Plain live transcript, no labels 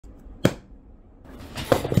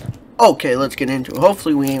Okay, let's get into it.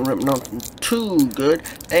 Hopefully we ain't ripping nothing too good.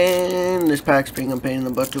 And this pack's being a pain in the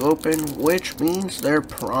butt to open, which means there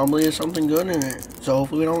probably is something good in it. So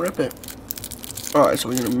hopefully we don't rip it. Alright, so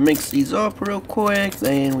we're going to mix these up real quick.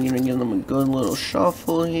 Then we're going to give them a good little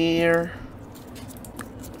shuffle here.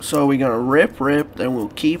 So we're going to rip, then we'll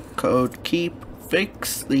keep, code, keep,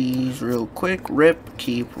 fix these real quick. Rip,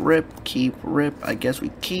 keep, rip. I guess we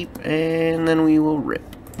keep, and then we will rip.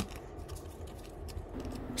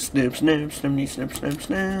 Snip, snip, snip, snip, snip, snip,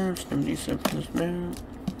 snip, snip, snip, snip.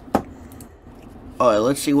 Alright,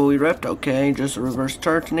 let's see what we ripped. Okay, just a reverse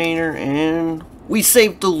Turtonator, and we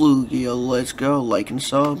saved the Lugia. Let's go. Like and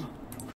sub.